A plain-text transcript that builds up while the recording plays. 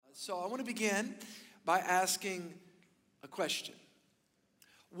So I want to begin by asking a question.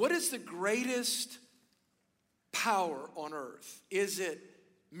 What is the greatest power on earth? Is it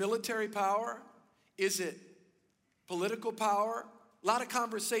military power? Is it political power? A lot of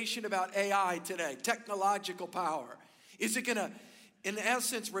conversation about AI today, technological power. Is it going to, in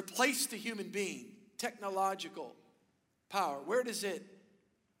essence, replace the human being? Technological power. Where does it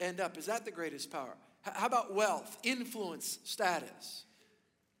end up? Is that the greatest power? How about wealth, influence, status?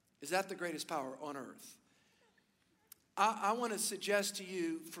 Is that the greatest power on earth? I want to suggest to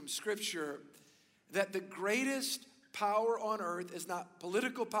you from Scripture that the greatest power on earth is not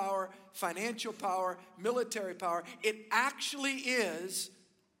political power, financial power, military power. It actually is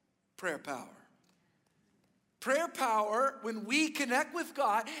prayer power. Prayer power, when we connect with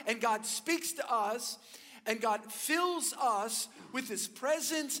God and God speaks to us and God fills us with His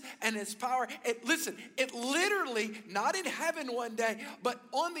presence and His power. It literally, not in heaven one day, but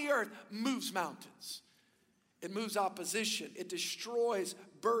on the earth, moves mountains. It moves opposition. It destroys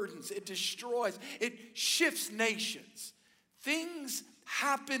burdens. It shifts nations. Things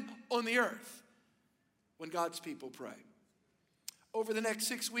happen on the earth when God's people pray. Over the next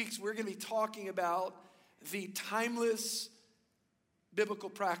 6 weeks, we're going to be talking about the timeless biblical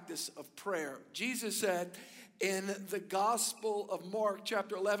practice of prayer. Jesus said in the Gospel of Mark,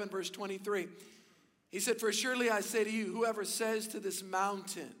 chapter 11, verse 23, He said, "For surely I say to you, whoever says to this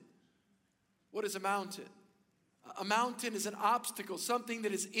mountain," what is a mountain? A mountain is an obstacle, something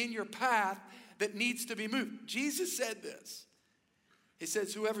that is in your path that needs to be moved. Jesus said this. He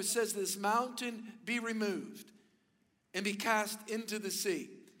says, "Whoever says to this mountain, be removed and be cast into the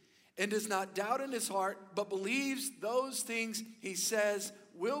sea, and does not doubt in his heart, but believes those things he says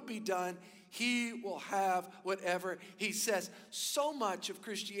will be done, he will have whatever he says." So much of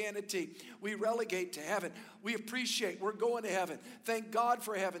Christianity we relegate to heaven. We appreciate we're going to heaven. Thank God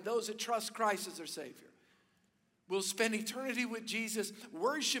for heaven. Those that trust Christ as their Savior will spend eternity with Jesus,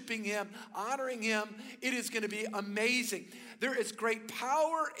 worshiping Him, honoring Him. It is going to be amazing. There is great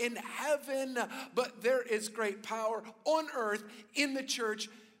power in heaven, but there is great power on earth in the church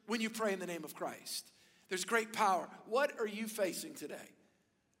when you pray in the name of Christ. There's great power. What are you facing today?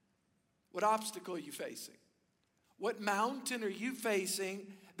 What obstacle are you facing? What mountain are you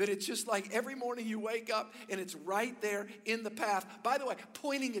facing that it's just like every morning you wake up and it's right there in the path? By the way,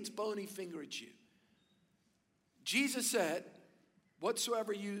 pointing its bony finger at you. Jesus said,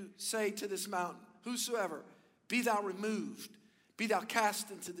 "Whatsoever you say to this mountain, whosoever, be thou removed, be thou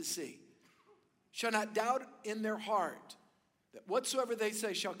cast into the sea, shall not doubt in their heart that whatsoever they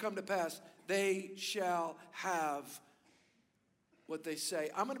say shall come to pass, they shall have what they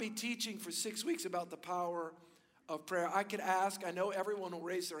say." I'm going to be teaching for 6 weeks about the power of prayer. I could ask, I know everyone will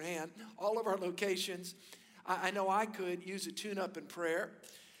raise their hand, all of our locations. I know I could use a tune-up in prayer.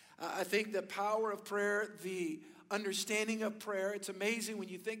 I think the power of prayer, the understanding of prayer, it's amazing when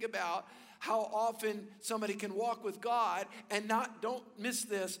you think about how often somebody can walk with God and don't miss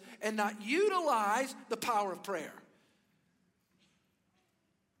this, and not utilize the power of prayer.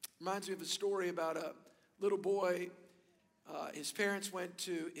 Reminds me of a story about a little boy. His parents went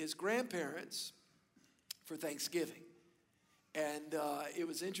to his grandparents for Thanksgiving. And it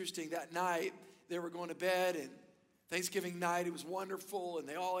was interesting. That night, they were going to bed, and Thanksgiving night, it was wonderful, and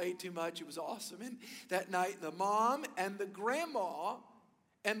they all ate too much. It was awesome. And that night, the mom and the grandma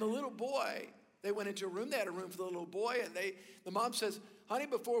and the little boy, they went into a room. They had a room for the little boy, and the mom says, "Honey,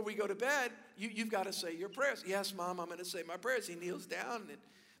 before we go to bed, you've got to say your prayers." "Yes, Mom, I'm going to say my prayers." He kneels down, and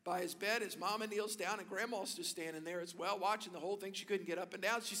by his bed, his mama kneels down, and grandma's just standing there as well, watching the whole thing. She couldn't get up and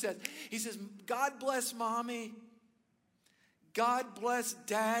down. He says, "God bless Mommy. God bless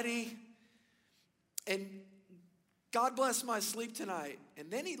Daddy. And God bless my sleep tonight."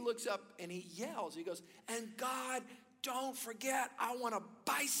 And then he looks up and he yells. He goes, "And God, don't forget, I want a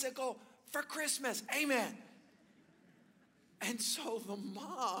bicycle for Christmas. Amen." And so the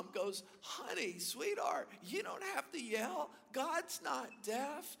mom goes, "Honey, sweetheart, you don't have to yell. God's not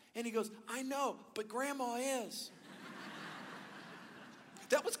deaf." And he goes, "I know, but Grandma is."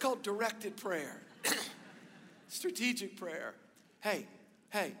 That was called directed prayer. Strategic prayer. Hey,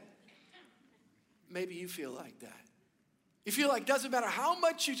 maybe you feel like that. You feel like it doesn't matter how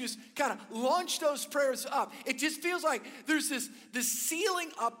much you just kind of launch those prayers up. It just feels like there's this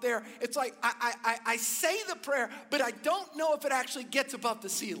ceiling up there. It's like I say the prayer, but I don't know if it actually gets above the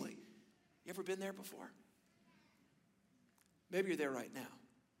ceiling. You ever been there before? Maybe you're there right now.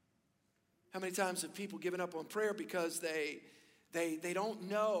 How many times have people given up on prayer because they don't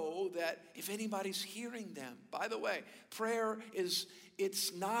know that if anybody's hearing them? By the way, prayer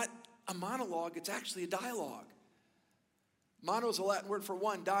it's not a monologue, it's actually a dialogue. Mono is a Latin word for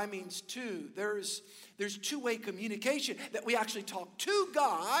one. Di means two. There's two-way communication that we actually talk to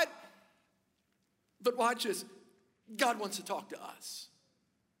God. But watch this. God wants to talk to us.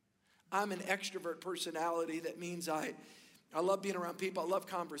 I'm an extrovert personality. That means I love being around people. I love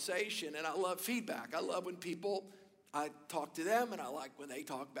conversation, and I love feedback. I love when I talk to them, and I like when they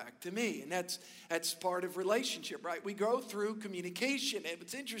talk back to me. And that's part of relationship, right? We go through communication. And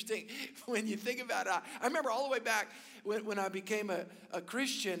it's interesting when you think about it. I remember all the way back when I became a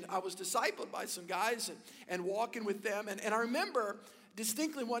Christian, I was discipled by some guys and walking with them. And I remember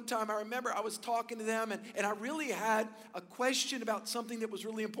distinctly one time, I was talking to them, and I really had a question about something that was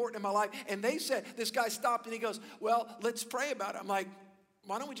really important in my life. And they said, this guy stopped and he goes, well, let's pray about it. I'm like,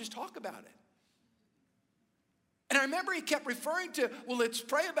 why don't we just talk about it? And I remember he kept referring to, well, let's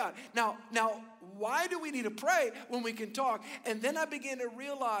pray about it. Now, why do we need to pray when we can talk? And then I began to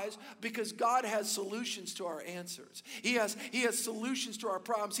realize, because God has solutions to our answers. He has solutions to our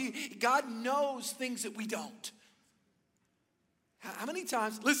problems. God knows things that we don't. How many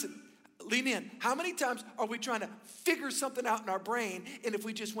times, listen, lean in. How many times are we trying to figure something out in our brain, and if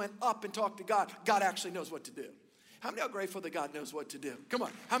we just went up and talked to God, God actually knows what to do? How many are grateful that God knows what to do? Come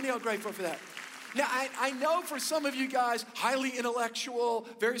on. How many are grateful for that? Now, I know for some of you guys, highly intellectual,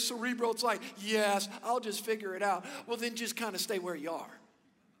 very cerebral, it's like, yes, I'll just figure it out. Well, then just kind of stay where you are.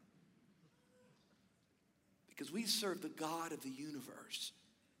 Because we serve the God of the universe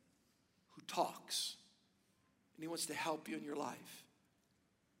who talks. And he wants to help you in your life.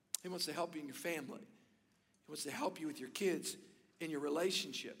 He wants to help you in your family. He wants to help you with your kids, in your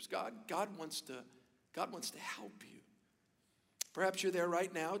relationships. God wants to help you. Perhaps you're there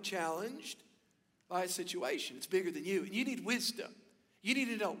right now, challenged by a situation. It's bigger than you. And you need wisdom. You need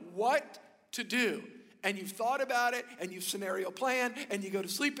to know what to do. And you've thought about it, and you've scenario planned, and you go to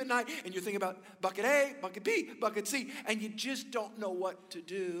sleep at night, and you're thinking about bucket A, bucket B, bucket C, and you just don't know what to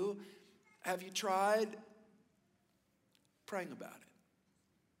do. Have you tried praying about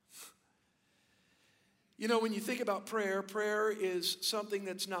it? You know, when you think about prayer, prayer is something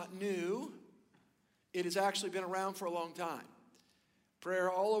that's not new. It has actually been around for a long time.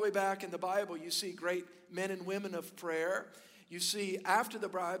 Prayer, all the way back in the Bible, you see great men and women of prayer. You see after the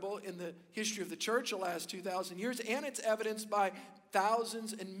Bible in the history of the church the last 2,000 years, and it's evidenced by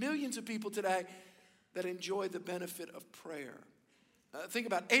thousands and millions of people today that enjoy the benefit of prayer. Think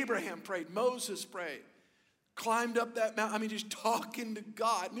about Abraham prayed, Moses prayed, climbed up that mountain. Just talking to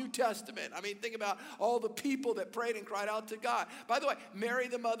God. New Testament. Think about all the people that prayed and cried out to God. By the way, Mary,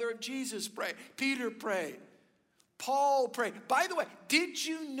 the mother of Jesus, prayed. Peter prayed. Paul prayed. By the way, did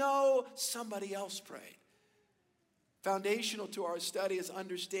you know somebody else prayed? Foundational to our study is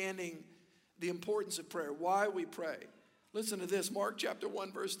understanding the importance of prayer, why we pray. Listen to this, Mark chapter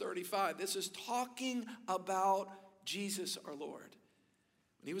 1, verse 35. This is talking about Jesus our Lord.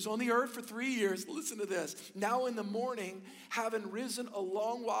 When he was on the earth for 3 years, listen to this. Now in the morning, having risen a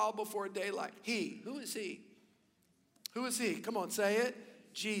long while before daylight. Who is he? Who is he? Come on, say it.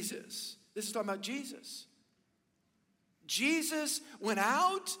 Jesus. This is talking about Jesus. Jesus went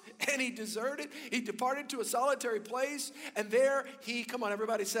out and he deserted. He departed to a solitary place. And there he, come on,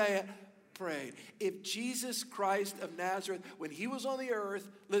 everybody say it, prayed. If Jesus Christ of Nazareth, when he was on the earth,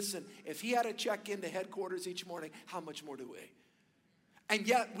 listen, if he had to check into headquarters each morning, how much more do we? And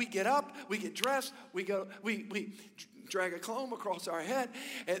yet we get up, we get dressed, we drag a comb across our head.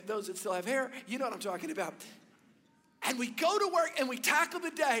 And those that still have hair, you know what I'm talking about. And we go to work and we tackle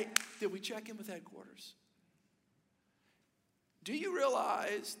the day. Did we check in with headquarters? Do you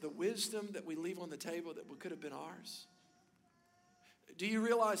realize the wisdom that we leave on the table that could have been ours? Do you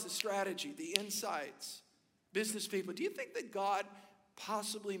realize the strategy, the insights? Business people, do you think that God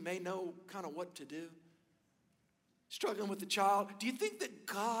possibly may know kind of what to do? Struggling with the child, do you think that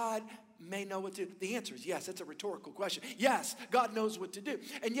God may know what to do? The answer is yes. That's a rhetorical question. Yes, God knows what to do.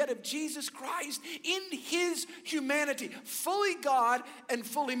 And yet if Jesus Christ, in his humanity, fully God and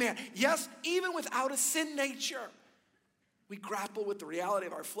fully man, yes, even without a sin nature, we grapple with the reality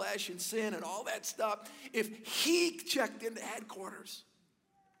of our flesh and sin and all that stuff. If he checked into headquarters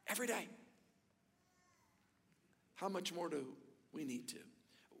every day, how much more do we need to?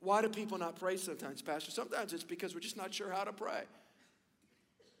 Why do people not pray sometimes, Pastor? Sometimes it's because we're just not sure how to pray.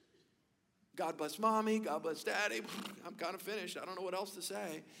 God bless mommy, God bless daddy. I'm kind of finished. I don't know what else to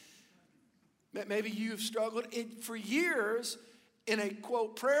say. Maybe you've struggled for years in a,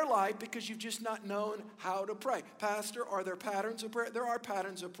 quote, prayer life because you've just not known how to pray. Pastor, are there patterns of prayer? There are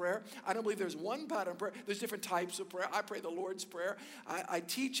patterns of prayer. I don't believe there's one pattern of prayer. There's different types of prayer. I pray the Lord's Prayer. I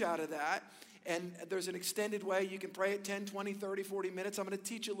teach out of that. And there's an extended way. You can pray it 10, 20, 30, 40 minutes. I'm going to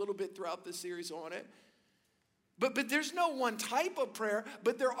teach a little bit throughout this series on it. But there's no one type of prayer,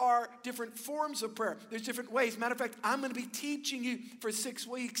 but there are different forms of prayer. There's different ways. Matter of fact, I'm going to be teaching you for 6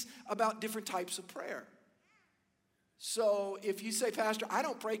 weeks about different types of prayer. So if you say, Pastor, I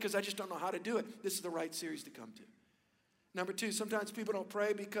don't pray because I just don't know how to do it, this is the right series to come to. Number 2, sometimes people don't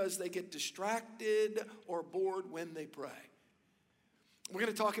pray because they get distracted or bored when they pray. We're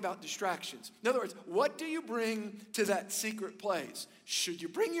going to talk about distractions. In other words, what do you bring to that secret place? Should you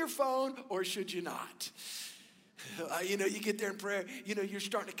bring your phone or should you not? You get there in prayer, you're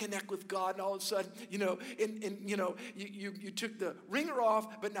starting to connect with God, and all of a sudden, you took the ringer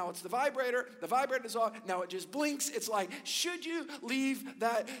off, but now it's the vibrator's off, now it just blinks. It's like, should you leave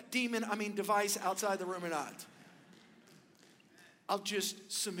that device outside the room or not? I'll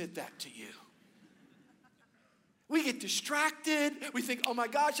just submit that to you. We get distracted. We think, oh my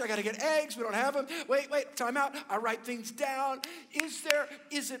gosh, I got to get eggs. We don't have them. Wait, time out. I write things down.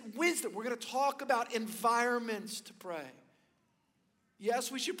 Is it wisdom? We're going to talk about environments to pray.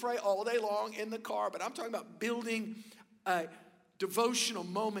 Yes, we should pray all day long in the car, but I'm talking about building a devotional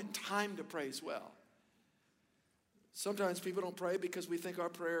moment, time to pray as well. Sometimes people don't pray because we think our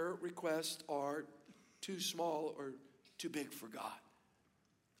prayer requests are too small or too big for God.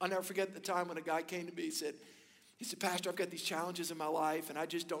 I'll never forget the time when a guy came to me and said, Pastor, I've got these challenges in my life and I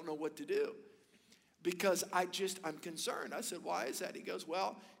just don't know what to do because I'm concerned. I said, why is that? He goes,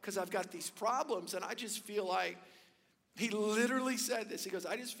 well, because I've got these problems and I just feel like, he literally said this. He goes,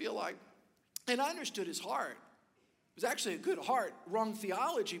 I just feel like, and I understood his heart. It was actually a good heart, wrong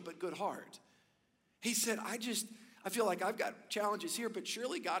theology, but good heart. He said, I feel like I've got challenges here, but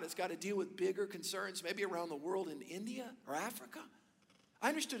surely God has got to deal with bigger concerns, maybe around the world in India or Africa. I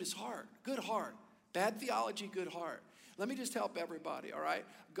understood his heart, good heart. Bad theology, good heart. Let me just help everybody, all right?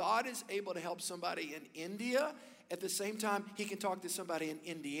 God is able to help somebody in India. At the same time, he can talk to somebody in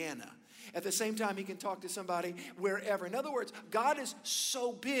Indiana. At the same time, he can talk to somebody wherever. In other words, God is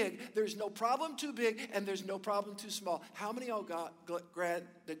so big, there's no problem too big and there's no problem too small. How many are glad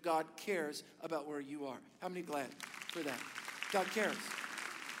that God cares about where you are? How many glad for that? God cares.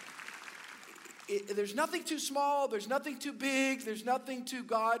 There's nothing too small, there's nothing too big, there's nothing too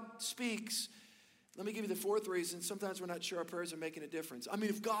God speaks. Let me give you the 4th reason. Sometimes we're not sure our prayers are making a difference.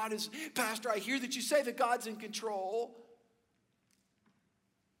 If God is, Pastor, I hear that you say that God's in control.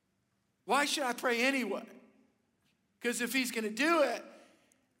 Why should I pray anyway? Because if he's going to do it,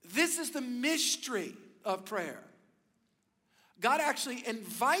 this is the mystery of prayer. God actually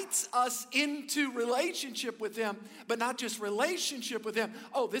invites us into relationship with him, but not just relationship with him.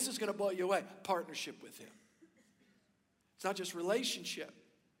 Oh, this is going to blow you away. Partnership with him. It's not just relationship,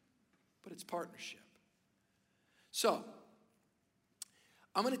 but it's partnership. So,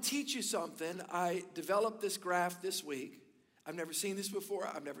 I'm going to teach you something. I developed this graph this week. I've never seen this before.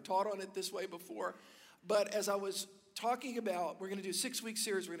 I've never taught on it this way before. But as I was talking about, we're going to do a 6-week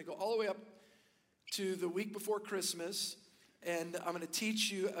series. We're going to go all the way up to the week before Christmas. And I'm going to teach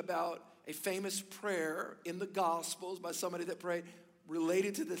you about a famous prayer in the Gospels by somebody that prayed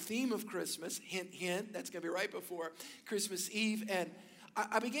related to the theme of Christmas. Hint, hint. That's going to be right before Christmas Eve. And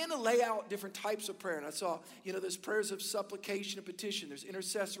I began to lay out different types of prayer. And I saw, there's prayers of supplication and petition. There's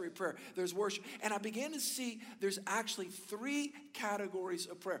intercessory prayer. There's worship. And I began to see there's actually 3 categories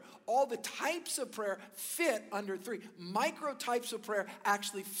of prayer. All the types of prayer fit under 3. Micro types of prayer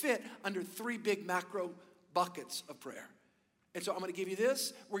actually fit under 3 big macro buckets of prayer. And so I'm going to give you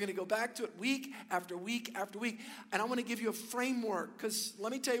this. We're going to go back to it week after week after week. And I want to give you a framework because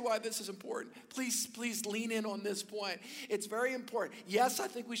let me tell you why this is important. Please lean in on this point. It's very important. Yes, I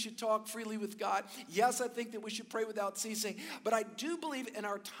think we should talk freely with God. Yes, I think that we should pray without ceasing. But I do believe in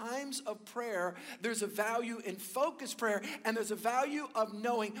our times of prayer, there's a value in focused prayer. And there's a value of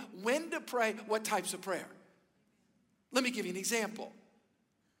knowing when to pray, what types of prayer. Let me give you an example.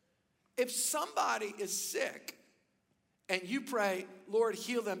 If somebody is sick, and you pray, Lord,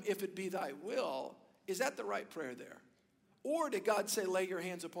 heal them if it be thy will, is that the right prayer there? Or did God say, lay your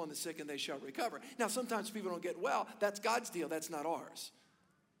hands upon the sick and they shall recover? Now, sometimes people don't get well. That's God's deal. That's not ours.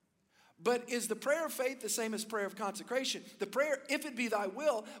 But is the prayer of faith the same as prayer of consecration? The prayer, if it be thy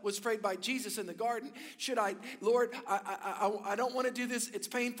will, was prayed by Jesus in the garden. Lord, I don't want to do this. It's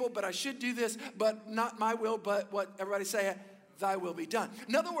painful, but I should do this. But not my will, but what everybody say, thy will be done.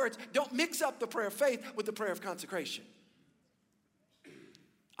 In other words, don't mix up the prayer of faith with the prayer of consecration.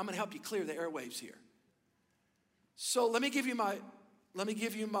 I'm going to help you clear the airwaves here. So let me give you my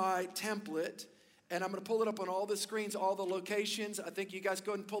template, and I'm going to pull it up on all the screens, all the locations. I think you guys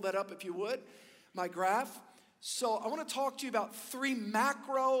go ahead and pull that up if you would, my graph. So I want to talk to you about 3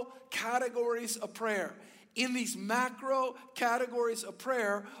 macro categories of prayer. In these macro categories of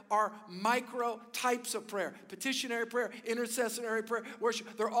prayer are micro types of prayer. Petitionary prayer, intercessory prayer,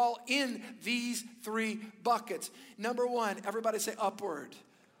 worship. They're all in these three buckets. Number one, everybody say upward.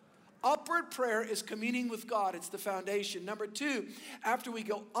 Upward prayer is communing with God. It's the foundation. Number two, after we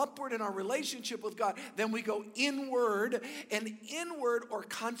go upward in our relationship with God, then we go inward. And inward or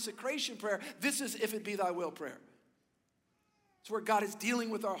consecration prayer, this is if it be thy will prayer. It's where God is dealing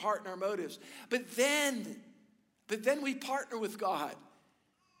with our heart and our motives. But then we partner with God.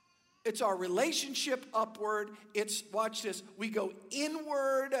 It's our relationship upward. It's, watch this, we go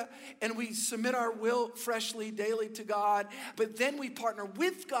inward and we submit our will freshly daily to God. But then we partner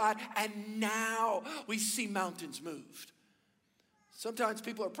with God and now we see mountains moved. Sometimes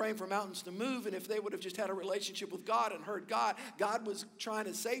people are praying for mountains to move, and if they would have just had a relationship with God and heard God, God was trying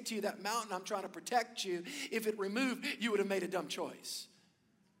to say to you, that mountain, I'm trying to protect you. If it removed, you would have made a dumb choice.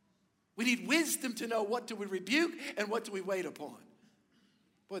 We need wisdom to know what do we rebuke and what do we wait upon.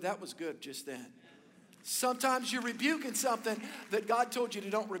 Boy, that was good just then. Sometimes you're rebuking something that God told you to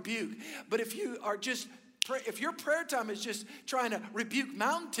don't rebuke. But if you are just if your prayer time is just trying to rebuke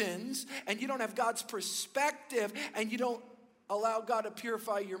mountains and you don't have God's perspective and you don't allow God to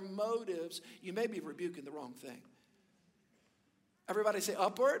purify your motives, you may be rebuking the wrong thing. Everybody say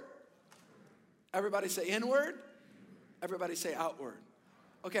upward. Everybody say inward. Everybody say outward.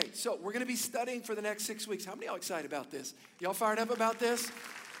 Okay, so we're going to be studying for the next 6 weeks. How many of y'all excited about this? Y'all fired up about this?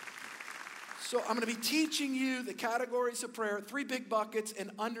 So I'm going to be teaching you the categories of prayer, 3 big buckets,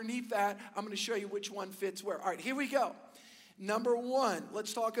 and underneath that, I'm going to show you which one fits where. All right, here we go. Number 1,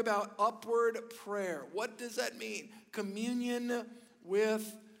 let's talk about upward prayer. What does that mean? Communion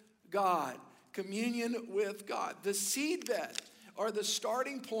with God. Communion with God. The seedbed or the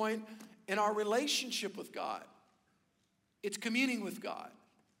starting point in our relationship with God. It's communing with God.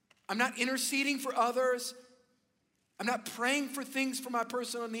 I'm not interceding for others. I'm not praying for things for my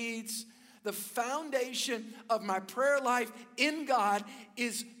personal needs. The foundation of my prayer life in God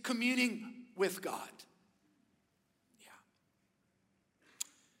is communing with God.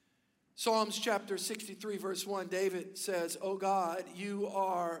 Psalms chapter 63, verse 1, David says, "O God, you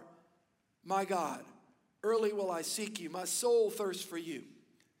are my God. Early will I seek you. My soul thirsts for you.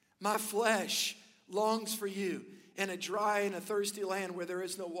 My flesh longs for you in a dry and a thirsty land where there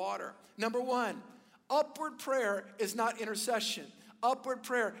is no water." Number 1, upward prayer is not intercession. Upward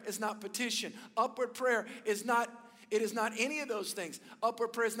prayer is not petition. Upward prayer is not any of those things.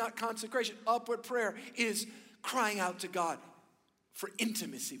 Upward prayer is not consecration. Upward prayer is crying out to God for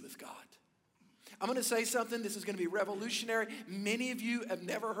intimacy with God. I'm going to say something. This is going to be revolutionary. Many of you have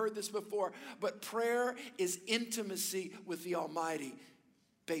never heard this before, but prayer is intimacy with the Almighty,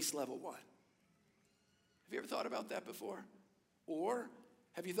 base level 1. Have you ever thought about that before? Or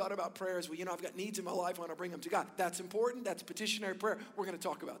have you thought about prayers? Well, I've got needs in my life. I want to bring them to God. That's important. That's petitionary prayer. We're going to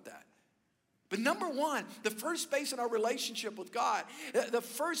talk about that. But number 1, the first base in our relationship with God,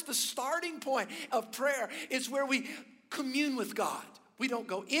 the starting point of prayer is where we commune with God. We don't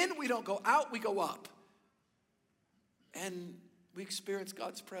go in, we don't go out, we go up. And we experience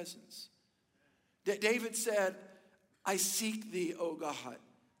God's presence. David said, "I seek thee, O God.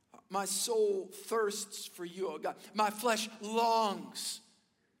 My soul thirsts for you, O God. My flesh longs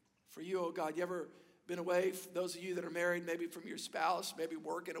for you, O God." You ever been away, those of you that are married, maybe from your spouse, maybe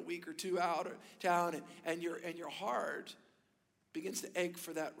working a week or two out of town, and your heart begins to ache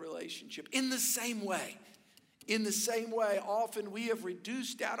for that relationship. In the same way, often we have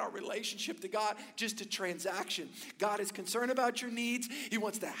reduced down our relationship to God just to transaction. God is concerned about your needs. He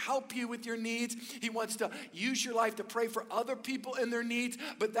wants to help you with your needs. He wants to use your life to pray for other people in their needs,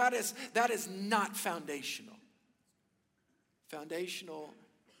 but that is not foundational. Foundational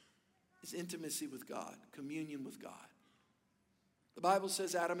is intimacy with God, communion with God. The Bible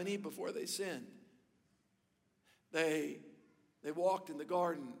says Adam and Eve, before they sinned, they walked in the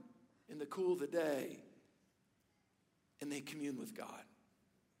garden in the cool of the day, and they commune with God.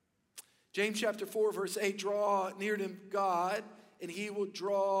 James chapter 4, verse 8, "Draw near to God, and he will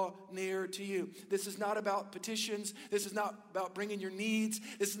draw near to you." This is not about petitions. This is not about bringing your needs.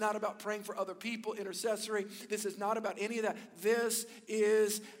 This is not about praying for other people, intercessory. This is not about any of that. This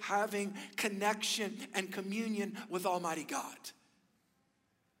is having connection and communion with Almighty God.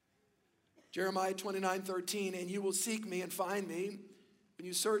 Jeremiah 29:13, "And you will seek me and find me when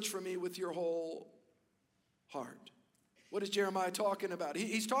you search for me with your whole heart." What is Jeremiah talking about?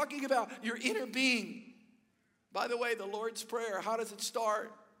 He's talking about your inner being. By the way, the Lord's Prayer, how does it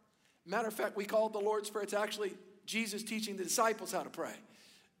start? Matter of fact, we call it the Lord's Prayer. It's actually Jesus teaching the disciples how to pray.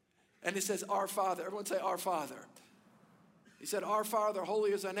 And it says, "Our Father." Everyone say, "Our Father." He said, our Father,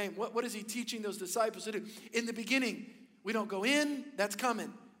 holy is thy name. What is he teaching those disciples to do? In the beginning, we don't go in, that's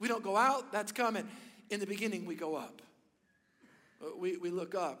coming. We don't go out, that's coming. In the beginning, we go up. We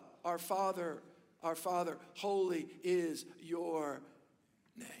look up. Our Father, holy is your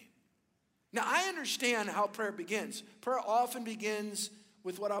name. Now, I understand how prayer begins. Prayer often begins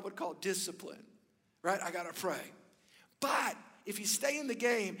with what I would call discipline, right? I got to pray. But if you stay in the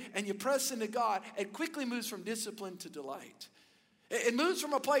game and you press into God, it quickly moves from discipline to delight. It moves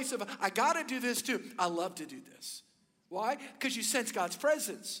from a place of, I got to do this too. I love to do this. Why? Because you sense God's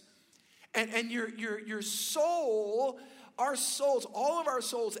presence. And your soul, our souls, all of our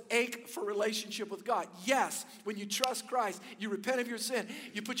souls ache for relationship with God. Yes, when you trust Christ, you repent of your sin,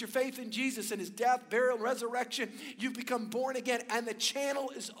 you put your faith in Jesus and his death, burial, and resurrection, you've become born again, and the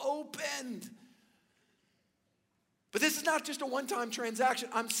channel is opened. But this is not just a one-time transaction.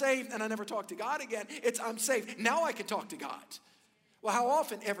 I'm saved and I never talk to God again. It's I'm saved. Now I can talk to God. Well, how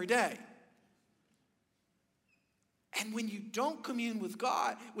often? Every day. And when you don't commune with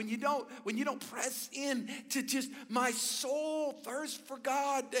God, when you don't press in to just, my soul thirsts for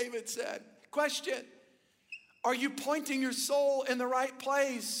God, David said. Question, are you pointing your soul in the right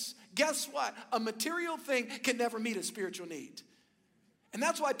place? Guess what? A material thing can never meet a spiritual need. And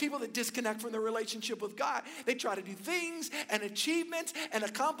that's why people that disconnect from their relationship with God, they try to do things and achievements and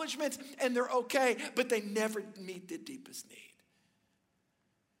accomplishments, and they're okay, but they never meet the deepest need.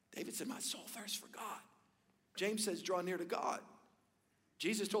 David said, my soul thirsts for God. James says, draw near to God.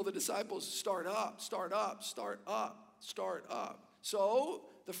 Jesus told the disciples, start up, start up, start up, start up. So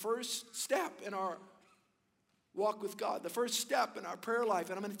the first step in our walk with God, the first step in our prayer life,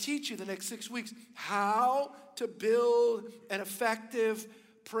 and I'm going to teach you the next 6 weeks how to build an effective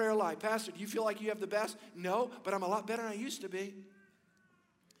prayer life. Pastor, do you feel like you have the best? No, but I'm a lot better than I used to be.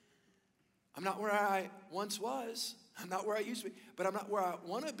 I'm not where I once was. I'm not where I used to be, but I'm not where I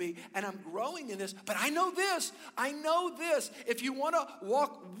want to be, and I'm growing in this. But I know this. If you want to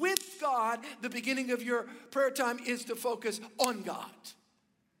walk with God, the beginning of your prayer time is to focus on God,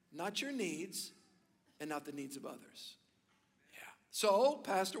 not your needs and not the needs of others. Yeah. So,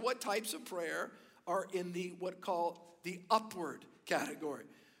 Pastor, what types of prayer are in what call the upward category?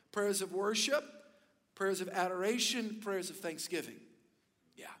 Prayers of worship, prayers of adoration, prayers of thanksgiving.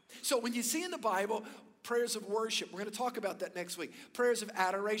 Yeah. So when you see in the Bible prayers of worship, we're going to talk about that next week. Prayers of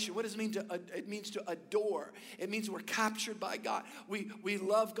adoration. What does it mean? It means to adore. It means we're captured by God. We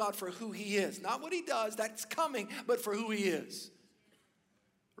love God for who he is. Not what he does, that's coming, but for who he is.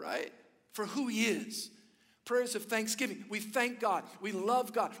 Right? For who he is. Prayers of thanksgiving. We thank God. We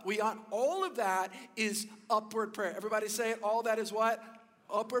love God. All of that is upward prayer. Everybody say it. All that is what?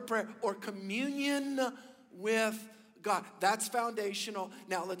 Upward prayer or communion with God. That's foundational.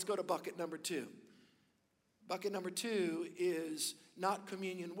 Now let's go to bucket number 2. Bucket number 2 is not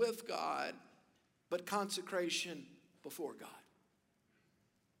communion with God, but consecration before God.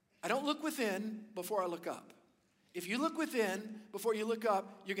 I don't look within before I look up. If you look within before you look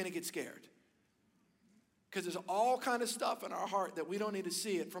up, you're going to get scared. Because there's all kind of stuff in our heart that we don't need to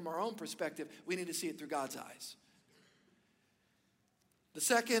see it from our own perspective. We need to see it through God's eyes. The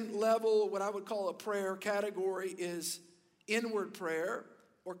second level, what I would call a prayer category, is inward prayer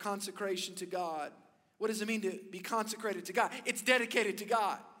or consecration to God. What does it mean to be consecrated to God? It's dedicated to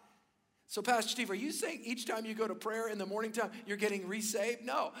God. So, Pastor Steve, are you saying each time you go to prayer in the morning time, you're getting resaved?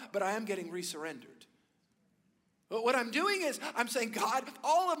 No, but I am getting resurrendered. But what I'm doing is I'm saying, God,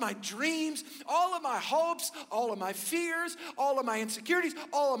 all of my dreams, all of my hopes, all of my fears, all of my insecurities,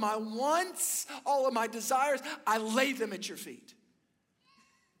 all of my wants, all of my desires, I lay them at your feet.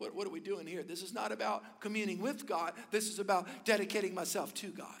 What are we doing here? This is not about communing with God. This is about dedicating myself to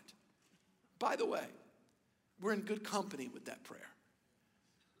God. By the way, we're in good company with that prayer.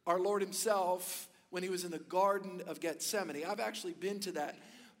 Our Lord himself, when he was in the Garden of Gethsemane, I've actually been to that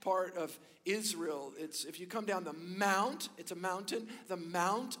part of Israel. If you come down the mount, it's a mountain, the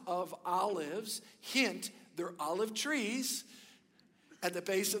Mount of Olives. Hint, there are olive trees at the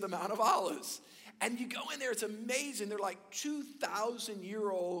base of the Mount of Olives. And you go in there, it's amazing. They're like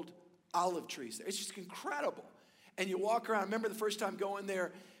 2,000-year-old olive trees there. It's just incredible. And you walk around. I remember the first time going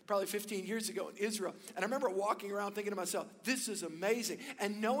there, probably 15 years ago in Israel. And I remember walking around thinking to myself, this is amazing.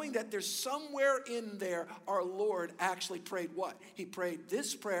 And knowing that there's somewhere in there, our Lord actually prayed what? He prayed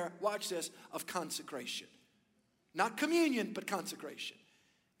this prayer, watch this, of consecration. Not communion, but consecration.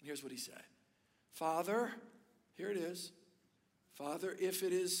 And here's what he said. Father, here it is. Father, if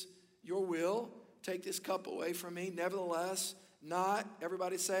it is your will, take this cup away from me. Nevertheless, not,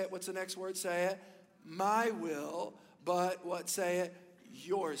 everybody say it. What's the next word? Say it. My will, but what? Say it.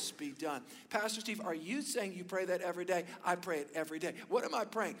 yours be done. Pastor Steve, are you saying you pray that every day? I pray it every day. What am I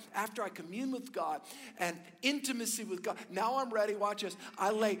praying? After I commune with God and intimacy with God, now I'm ready, watch this.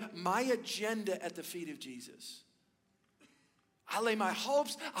 I lay my agenda at the feet of Jesus. I lay my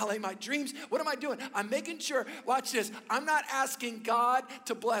hopes, I lay my dreams. What am I doing? I'm making sure, watch this, I'm not asking God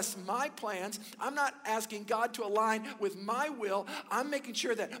to bless my plans. I'm not asking God to align with my will. I'm making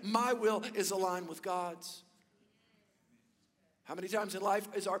sure that my will is aligned with God's. How many times in life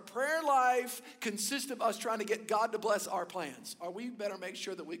is our prayer life consist of us trying to get God to bless our plans? Or we better make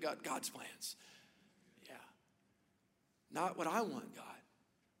sure that we got God's plans. Yeah. Not what I want, God.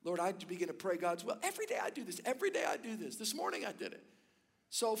 Lord, I begin to pray God's will. Every day I do this. Every day I do this. This morning I did it.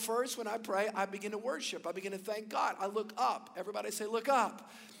 So first when I pray, I begin to worship. I begin to thank God. I look up. Everybody say, look up.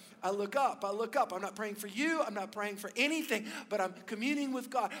 I look up. I look up. I'm not praying for you. I'm not praying for anything, but I'm communing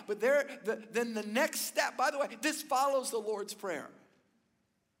with God. But then the next step, by the way, this follows the Lord's Prayer.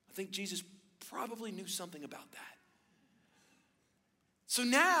 I think Jesus probably knew something about that. So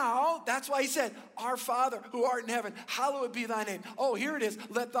now, that's why he said, our Father who art in heaven, hallowed be thy name. Oh, here it is.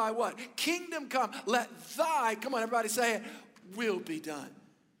 Let thy what? Kingdom come. Let thy, come on, everybody say it, will be done.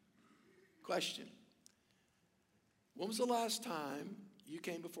 Question. When was the last time you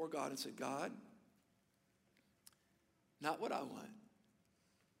came before God and said, God, not what I want,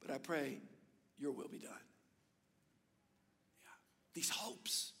 but I pray your will be done. Yeah. These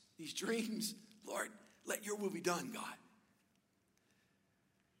hopes, these dreams, Lord, let your will be done, God.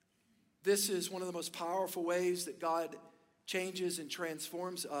 This is one of the most powerful ways that God changes and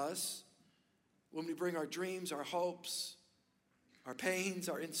transforms us when we bring our dreams, our hopes, our pains,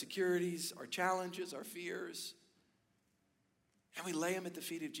 our insecurities, our challenges, our fears, and we lay them at the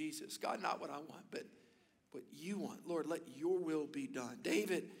feet of Jesus. God, not what I want, but what you want. Lord, let your will be done.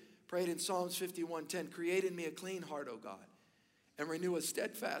 David prayed in Psalms 51:10, create in me a clean heart, O God, and renew a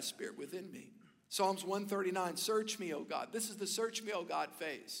steadfast spirit within me. Psalms 139, search me, O God. This is the search me, O God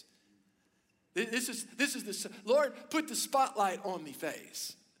phase. This is the, Lord, put the spotlight on me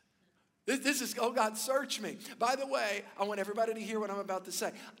phase. This is, oh God, search me. By the way, I want everybody to hear what I'm about to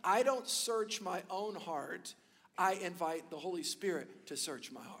say. I don't search my own heart. I invite the Holy Spirit to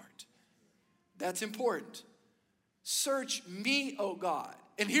search my heart. That's important. Search me, oh God.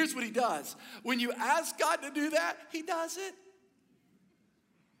 And here's what he does. When you ask God to do that, he does it.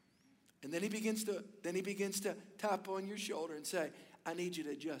 And then he begins to tap on your shoulder and say, I need you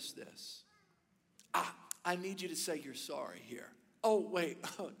to adjust this. I need you to say you're sorry here. Oh, wait.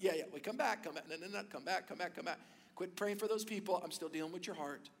 Yeah. Wait, come back. No, come back. Quit praying for those people. I'm still dealing with your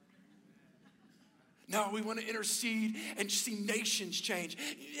heart. No, we want to intercede and see nations change.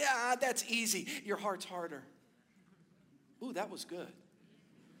 Yeah, that's easy. Your heart's harder. Ooh, that was good.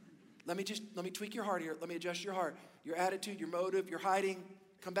 Let me tweak your heart here. Let me adjust your heart. Your attitude, your motive, your hiding.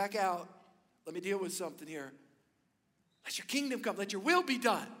 Come back out. Let me deal with something here. Let your kingdom come. Let your will be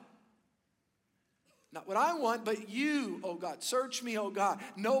done. Not what I want, but you, oh God. Search me, oh God.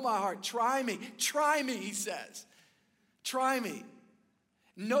 Know my heart. Try me, he says. Try me.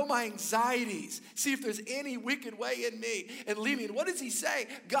 Know my anxieties. See if there's any wicked way in me and lead me. And what does he say?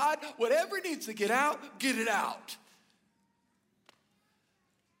 God, whatever needs to get out, get it out.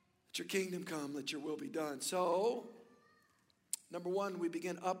 Let your kingdom come. Let your will be done. So, number one, we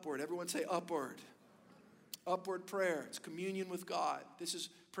begin upward. Everyone say upward. Upward prayer. It's communion with God. This is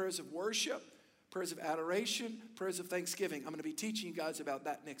prayers of worship, prayers of adoration, prayers of thanksgiving. I'm going to be teaching you guys about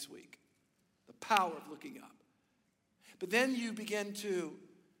that next week. The power of looking up. But then you begin to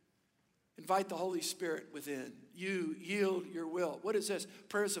invite the Holy Spirit within. You yield your will. What is this?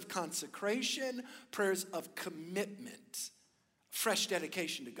 Prayers of consecration, prayers of commitment, fresh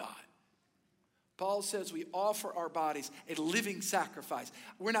dedication to God. Paul says we offer our bodies a living sacrifice.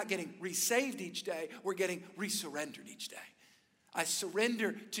 We're not getting resaved each day. We're getting resurrendered each day. I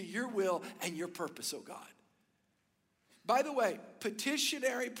surrender to your will and your purpose, oh God. By the way,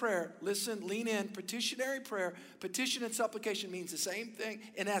 petitionary prayer, listen, lean in, petitionary prayer, petition and supplication means the same thing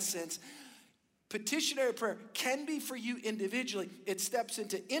in essence. Petitionary prayer can be for you individually. It steps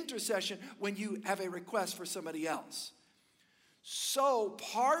into intercession when you have a request for somebody else. So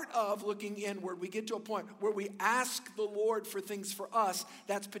part of looking inward, we get to a point where we ask the Lord for things for us.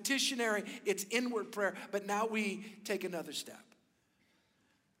 That's petitionary, it's inward prayer, but now we take another step.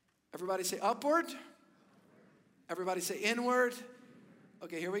 Everybody say upward. Everybody say inward.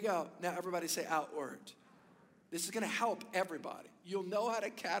 Okay, here we go. Now everybody say outward. This is going to help everybody. You'll know how to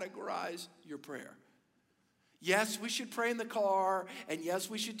categorize your prayer. Yes, we should pray in the car, and yes,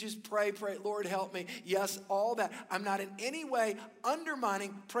 we should just pray, Lord, help me. Yes, all that. I'm not in any way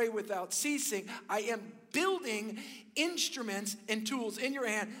undermining pray without ceasing. I am building instruments and tools in your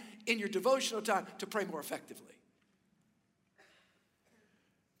hand in your devotional time to pray more effectively.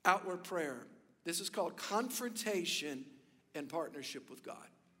 Outward prayer. This is called confrontation and partnership with God.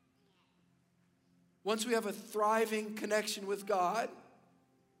 Once we have a thriving connection with God,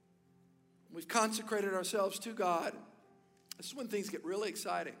 we've consecrated ourselves to God, this is when things get really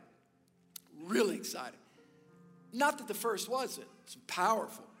exciting. Really exciting. Not that the first wasn't. It's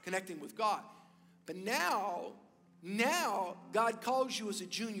powerful, connecting with God. But now God calls you as a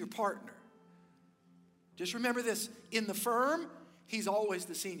junior partner. Just remember this. In the firm, he's always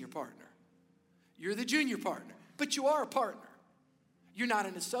the senior partner. You're the junior partner, but you are a partner. You're not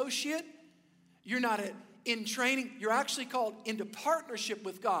an associate. You're not in training. You're actually called into partnership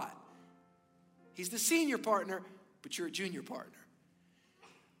with God. He's the senior partner, but you're a junior partner.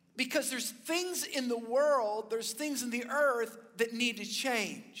 Because there's things in the world, there's things in the earth that need to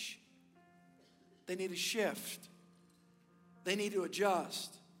change. They need to shift. They need to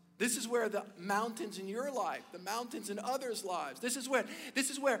adjust. This is where the mountains in your life, the mountains in others' lives, this is where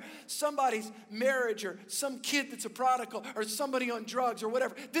somebody's marriage or some kid that's a prodigal or somebody on drugs or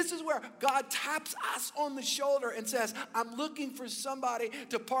whatever, this is where God taps us on the shoulder and says, I'm looking for somebody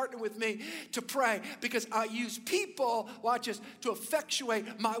to partner with me to pray because I use people, watch this, to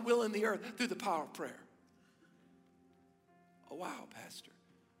effectuate my will in the earth through the power of prayer. Oh, wow, Pastor.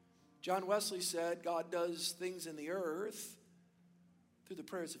 John Wesley said God does things in the earth through the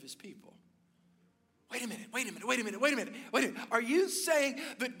prayers of his people. Wait a minute. Are you saying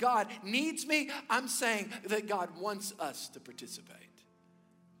that God needs me? I'm saying that God wants us to participate.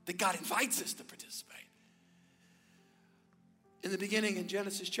 That God invites us to participate. In the beginning, in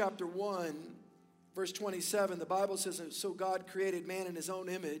Genesis chapter 1, verse 27, the Bible says, so God created man in his own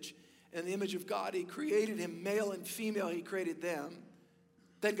image. In the image of God, he created him, male and female, he created them.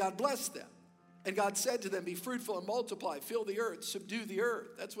 Then God blessed them. And God said to them, be fruitful and multiply, fill the earth, subdue the earth.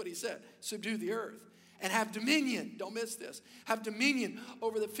 That's what he said, subdue the earth. And have dominion, don't miss this, have dominion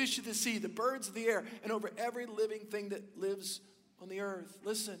over the fish of the sea, the birds of the air, and over every living thing that lives on the earth.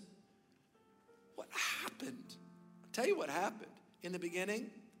 Listen, what happened? I'll tell you what happened. In the beginning,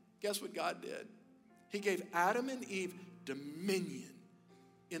 guess what God did? He gave Adam and Eve dominion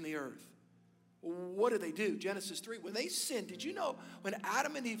in the earth. What did they do? Genesis 3, when they sinned, did you know when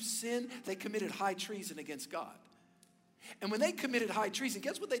Adam and Eve sinned, they committed high treason against God? And when they committed high treason,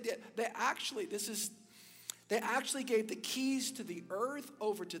 guess what they did? They actually gave the keys to the earth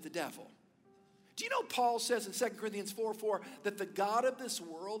over to the devil. Do you know Paul says in 2 Corinthians 4:4 that the God of this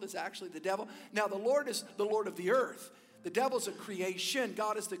world is actually the devil? Now the Lord is the Lord of the earth. The devil's a creation.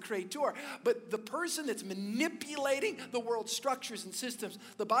 God is the creator. But the person that's manipulating the world's structures and systems,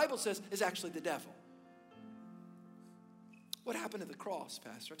 the Bible says, is actually the devil. What happened at the cross,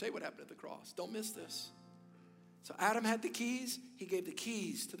 Pastor? I'll tell you what happened at the cross. Don't miss this. So Adam had the keys. He gave the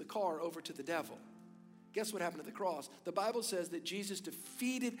keys to the car over to the devil. Guess what happened at the cross? The Bible says that Jesus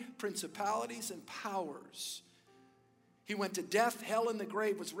defeated principalities and powers. He went to death, hell, and the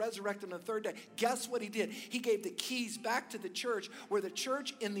grave, was resurrected on the third day. Guess what he did? He gave the keys back to the church, where the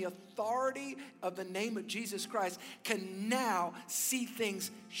church, in the authority of the name of Jesus Christ, can now see things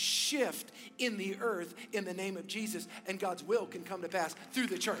shift in the earth in the name of Jesus, and God's will can come to pass through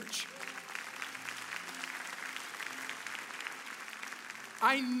the church.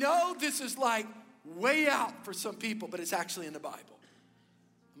 I know this is like way out for some people, but it's actually in the Bible.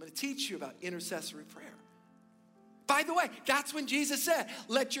 I'm going to teach you about intercessory prayer. By the way, that's when Jesus said,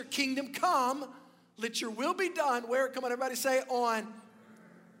 let your kingdom come, let your will be done. Where? Come on, everybody say on.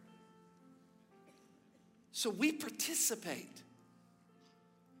 So we participate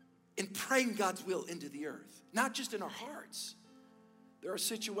in praying God's will into the earth, not just in our hearts. There are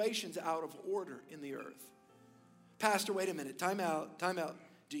situations out of order in the earth. Pastor, wait a minute, time out.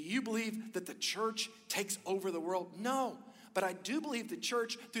 Do you believe that the church takes over the world? No. But I do believe the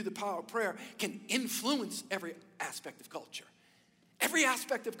church, through the power of prayer, can influence every aspect of culture. Every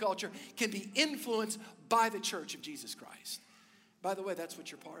aspect of culture can be influenced by the church of Jesus Christ. By the way, that's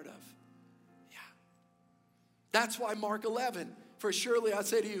what you're part of. Yeah. That's why Mark 11, for surely I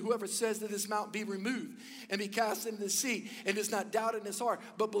say to you, whoever says that this mountain be removed and be cast into the sea and does not doubt in his heart,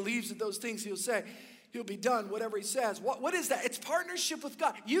 but believes that those things he'll say, he'll be done, whatever he says. What is that? It's partnership with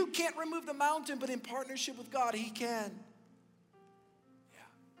God. You can't remove the mountain, but in partnership with God, he can.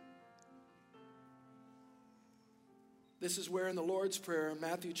 This is where in the Lord's Prayer, in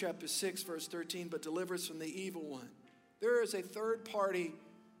Matthew chapter 6, verse 13, but deliver us from the evil one. There is a third party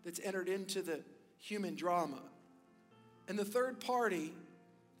that's entered into the human drama. And the third party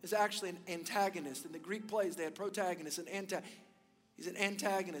is actually an antagonist. In the Greek plays, they had protagonists and he's an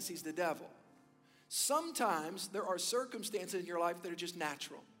antagonist. He's the devil. Sometimes there are circumstances in your life that are just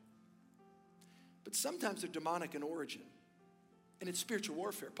natural. But sometimes they're demonic in origin. And it's spiritual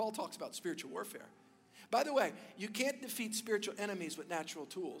warfare. Paul talks about spiritual warfare. By the way, you can't defeat spiritual enemies with natural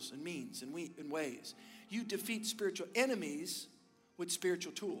tools and means and ways. You defeat spiritual enemies with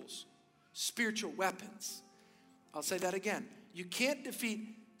spiritual tools, spiritual weapons. I'll say that again. You can't defeat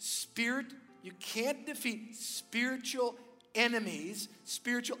spiritual enemies,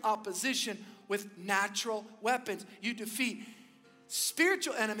 spiritual opposition with natural weapons. You defeat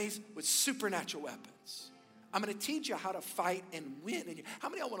spiritual enemies with supernatural weapons. I'm going to teach you how to fight and win. How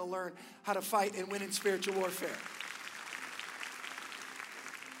many of y'all want to learn how to fight and win in spiritual warfare?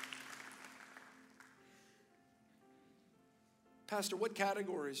 Pastor, what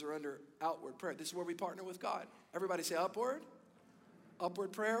categories are under outward prayer? This is where we partner with God. Everybody say upward.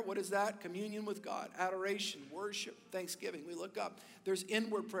 Upward prayer, what is that? Communion with God, adoration, worship, thanksgiving. We look up. There's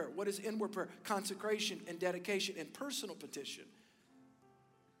inward prayer. What is inward prayer? Consecration and dedication and personal petition.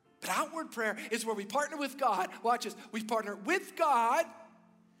 But outward prayer is where we partner with God. Watch this. We partner with God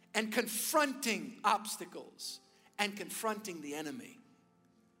and confronting obstacles and confronting the enemy.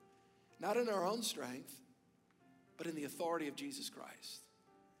 Not in our own strength, but in the authority of Jesus Christ.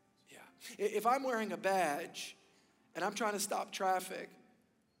 Yeah. If I'm wearing a badge and I'm trying to stop traffic,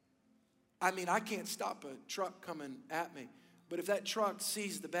 I can't stop a truck coming at me. But if that truck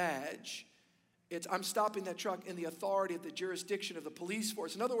sees the badge, I'm stopping that truck in the authority of the jurisdiction of the police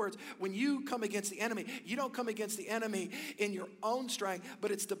force. In other words, when you come against the enemy, you don't come against the enemy in your own strength,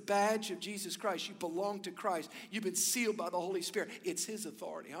 but it's the badge of Jesus Christ. You belong to Christ. You've been sealed by the Holy Spirit. It's his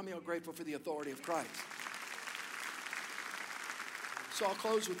authority. How many are grateful for the authority of Christ? So I'll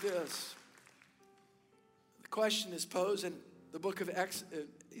close with this. The question is posed in the book of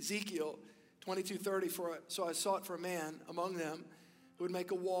Ezekiel 22:30. So I sought for a man among them who would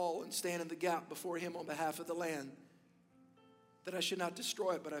make a wall and stand in the gap before him on behalf of the land, that I should not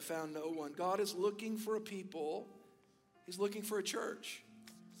destroy it, but I found no one. God is looking for a people. He's looking for a church.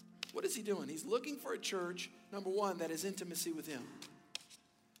 What is he doing? He's looking for a church, number one, that has intimacy with him.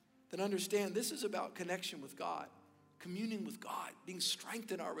 That understand this is about connection with God, communing with God, being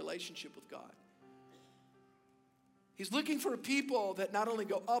strengthened in our relationship with God. He's looking for a people that not only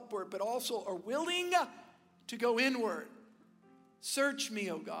go upward, but also are willing to go inward. Search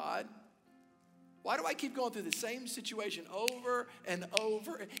me, O God. Why do I keep going through the same situation over and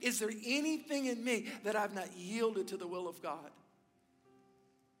over? Is there anything in me that I've not yielded to the will of God?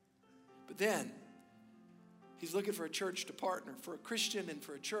 But then, he's looking for a church to partner, for a Christian and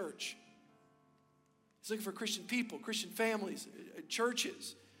for a church. He's looking for Christian people, Christian families,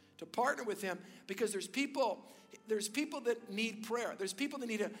 churches to partner with him, because there's people that need prayer. There's people that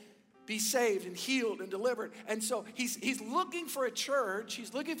need to be saved and healed and delivered. And so he's looking for a church.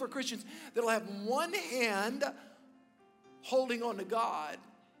 He's looking for Christians that'll have one hand holding on to God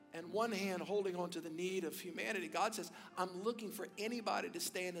and one hand holding on to the need of humanity. God says, I'm looking for anybody to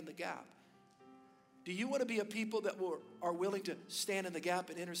stand in the gap. Do you want to be a people that are willing to stand in the gap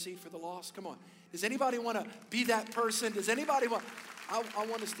and intercede for the lost? Come on. Does anybody want to be that person? Does anybody want? I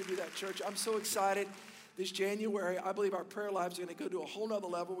want us to be that church. I'm so excited. This January, I believe our prayer lives are going to go to a whole nother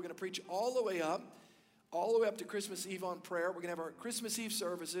level. We're going to preach all the way up to Christmas Eve on prayer. We're going to have our Christmas Eve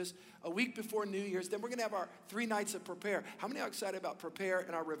services a week before New Year's. Then we're going to have our 3 nights of prepare. How many are excited about prepare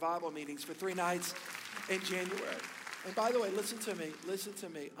and our revival meetings for 3 nights in January? And by the way, listen to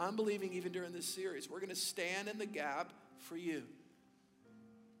me. I'm believing even during this series, we're going to stand in the gap for you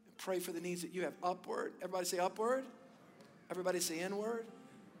and pray for the needs that you have. Upward. Everybody say upward. Everybody say inward.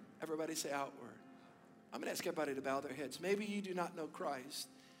 Everybody say outward. I'm going to ask everybody to bow their heads. Maybe you do not know Christ.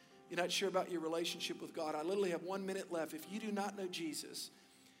 You're not sure about your relationship with God. I literally have 1 minute left. If you do not know Jesus,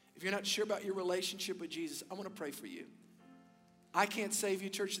 if you're not sure about your relationship with Jesus, I want to pray for you. I can't save you.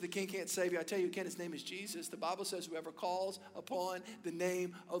 Church of the King can't save you. I tell you, his name is Jesus. The Bible says whoever calls upon the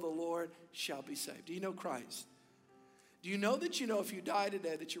name of the Lord shall be saved. Do you know Christ? Do you know that if you die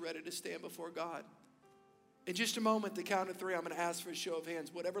today that you're ready to stand before God? In just a moment, the count of 3, I'm going to ask for a show of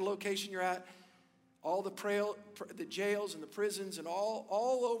hands. Whatever location you're at, all the jails and the prisons and all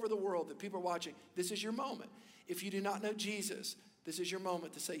over the world that people are watching, this is your moment. If you do not know Jesus, this is your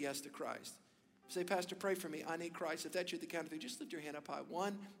moment to say yes to Christ. Say, Pastor, pray for me. I need Christ. If that's you at the count of 3, just lift your hand up high.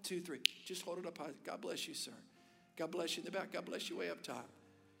 1, 2, 3. Just hold it up high. God bless you, sir. God bless you in the back. God bless you way up top.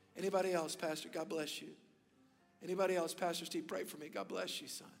 Anybody else, Pastor? God bless you. Anybody else? Pastor Steve, pray for me. God bless you,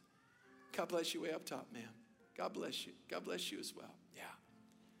 son. God bless you way up top, ma'am. God bless you. God bless you as well. Yeah.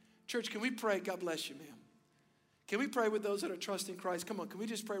 Church, can we pray? God bless you, ma'am. Can we pray with those that are trusting Christ? Come on, can we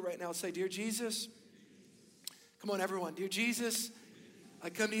just pray right now? Say, dear Jesus, come on, everyone. Dear Jesus, I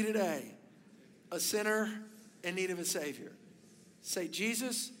come to you today, a sinner in need of a Savior. Say,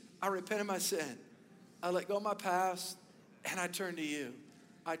 Jesus, I repent of my sin. I let go of my past, and I turn to you.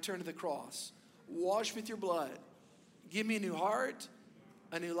 I turn to the cross. Wash with your blood. Give me a new heart,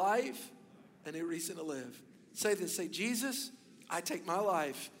 a new life, a new reason to live. Say this. Say, Jesus, I take my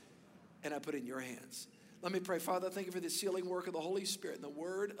life, and I put it in your hands. Let me pray. Father, thank you for the sealing work of the Holy Spirit and the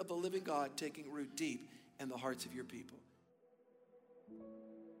word of the living God taking root deep in the hearts of your people.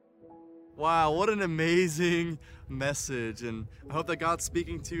 Wow, what an amazing message. And I hope that God's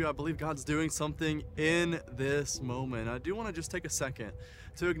speaking to you. I believe God's doing something in this moment. I do want to just take a second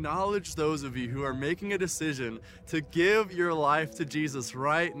to acknowledge those of you who are making a decision to give your life to Jesus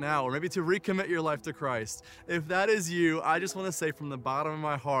right now, or maybe to recommit your life to Christ. If that is you, I just want to say from the bottom of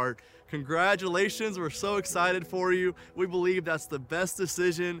my heart, congratulations. We're so excited for you. We believe that's the best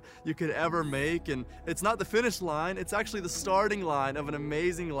decision you could ever make. And it's not the finish line, it's actually the starting line of an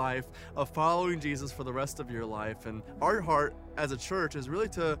amazing life of following Jesus for the rest of your life. And our heart as a church is really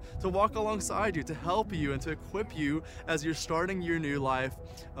to walk alongside you, to help you and to equip you as you're starting your new life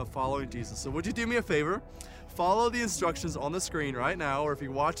of following Jesus. So would you do me a favor? Follow the instructions on the screen right now, or if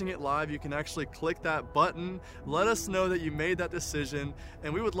you're watching it live, you can actually click that button. Let us know that you made that decision,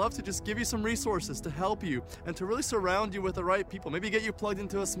 and we would love to just give you some resources to help you and to really surround you with the right people. Maybe get you plugged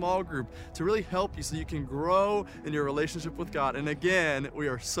into a small group to really help you so you can grow in your relationship with God. And again, we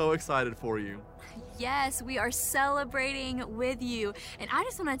are so excited for you. Yes, we are celebrating with you. And I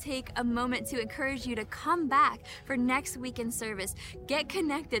just want to take a moment to encourage you to come back for next weekend service. Get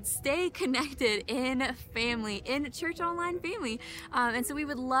connected, stay connected in family, in Church Online family. And so we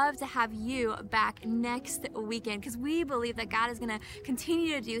would love to have you back next weekend, because we believe that God is going to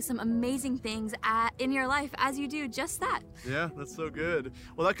continue to do some amazing things in your life as you do just that. Yeah, that's so good.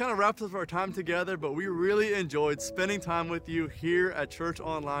 Well, that kind of wraps up our time together, but we really enjoyed spending time with you here at Church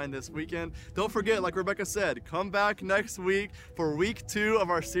Online this weekend. Don't forget, like Rebecca said, come back next week for week 2 of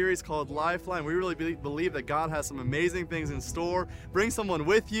our series called Lifeline. We really believe that God has some amazing things in store. Bring someone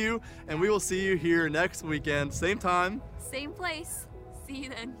with you, and we will see you here next weekend. Same time, same place. See you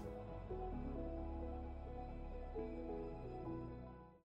then.